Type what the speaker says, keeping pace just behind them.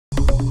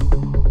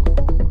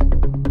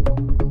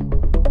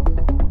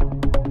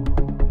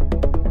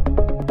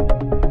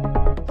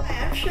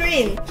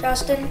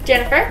Justin,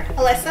 Jennifer,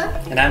 Alyssa,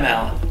 And I'm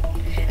Alan.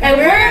 and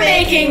we're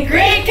making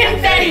Grate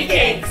Confetti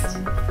Cakes.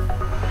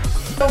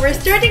 So we're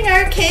starting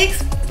our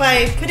cakes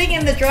by putting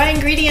in the dry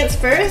ingredients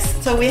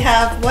first. So we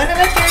have 1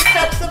 1/3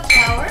 cups of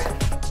flour,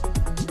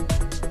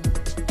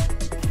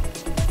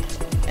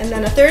 and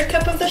then 1/3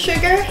 cup of the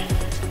sugar,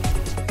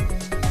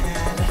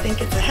 and I think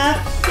it's a 1/2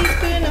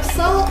 teaspoon of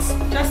salt,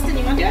 Justin,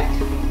 you want to do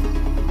it?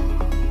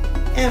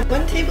 and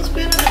 1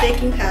 tablespoon of the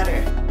baking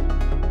powder.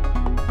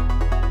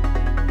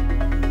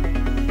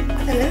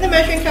 And in the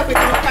measuring cup, we're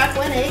going to crack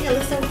 1 egg.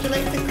 Alyssa, would you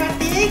like to crack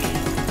the egg?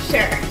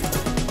 Sure.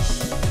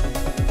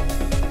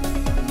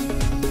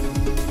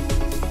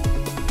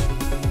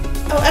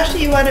 Oh,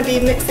 actually, you want to be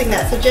mixing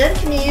that. So Jen,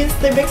 can you use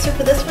the mixer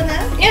for this one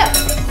now? Yeah.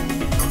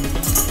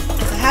 It's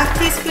a 1/2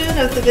 teaspoon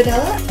of the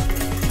vanilla.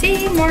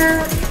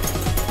 Teamwork.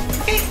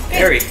 Okay,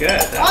 Very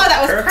good. Oh, that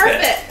was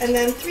perfect. And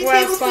then 3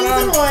 Well, spot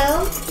tablespoons of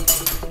oil.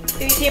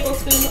 3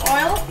 tablespoons of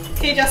oil.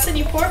 Okay, Justin,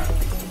 you pour.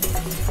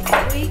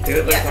 Do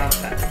it like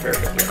last time.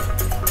 Perfect.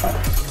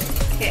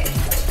 Okay.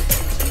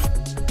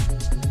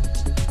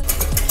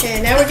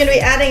 Okay, now we're going to be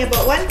adding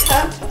about 1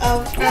 cup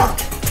of milk.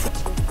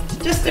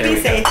 Just to There be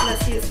we go. safe,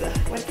 let's use the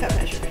 1 cup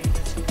measurement.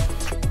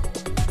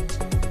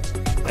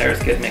 There's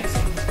good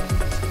mixing.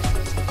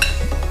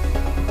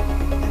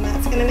 And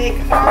that's going to make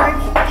our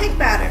cake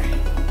batter.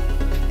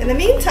 In the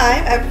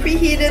meantime, I've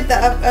preheated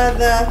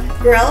the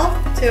grill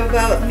to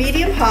about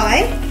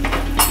medium-high.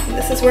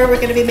 This is where we're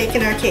going to be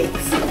making our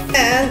cakes.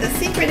 And the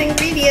secret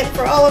ingredient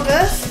for all of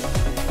us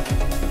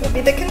will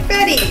be the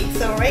confetti.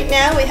 So right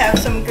now we have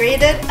some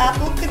grated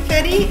apple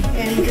confetti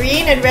in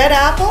green and red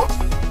apple.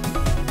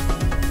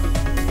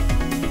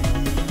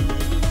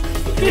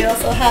 We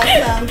also have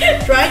some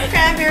dried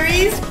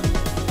cranberries.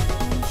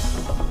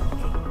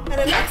 And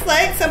it looks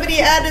like somebody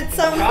added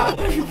some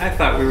I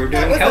thought we were that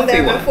doing wasn't healthy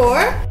there ones.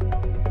 before.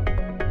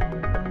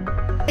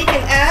 We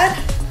can add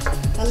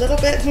a little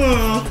bit,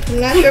 I'm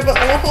not sure, but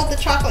we'll hold the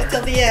chocolate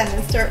till the end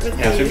and start with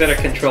Yeah, so we these. better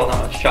control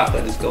how much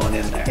chocolate is going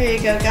in there. Here you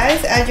go,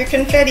 guys. Add your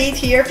confetti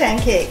to your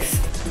pancakes.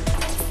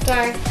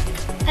 sorry.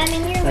 I'm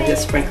in your I way.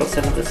 just sprinkle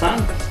some of this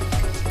on.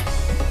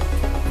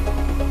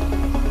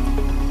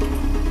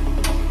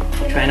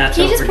 Try not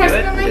to Can you just pour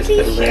overdo some on it. my Just put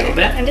a tea? little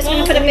bit. I'm just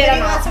gonna put a bit on Anyone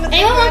want all. some of the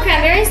Anyone want sugar?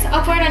 cranberries?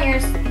 I'll pour it on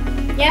yours.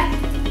 Yeah?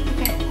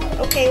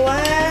 Okay,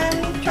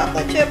 1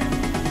 chocolate chip.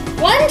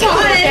 1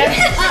 chocolate chip.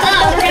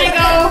 We're gonna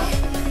go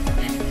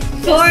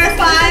 4 or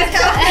 5.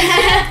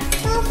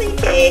 Healthy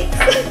cakes.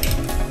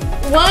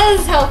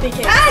 was healthy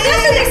cake.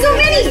 There's so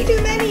many.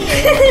 Too many.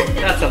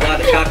 That's a lot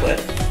of chocolate.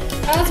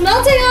 Oh, it's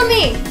melting on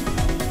me.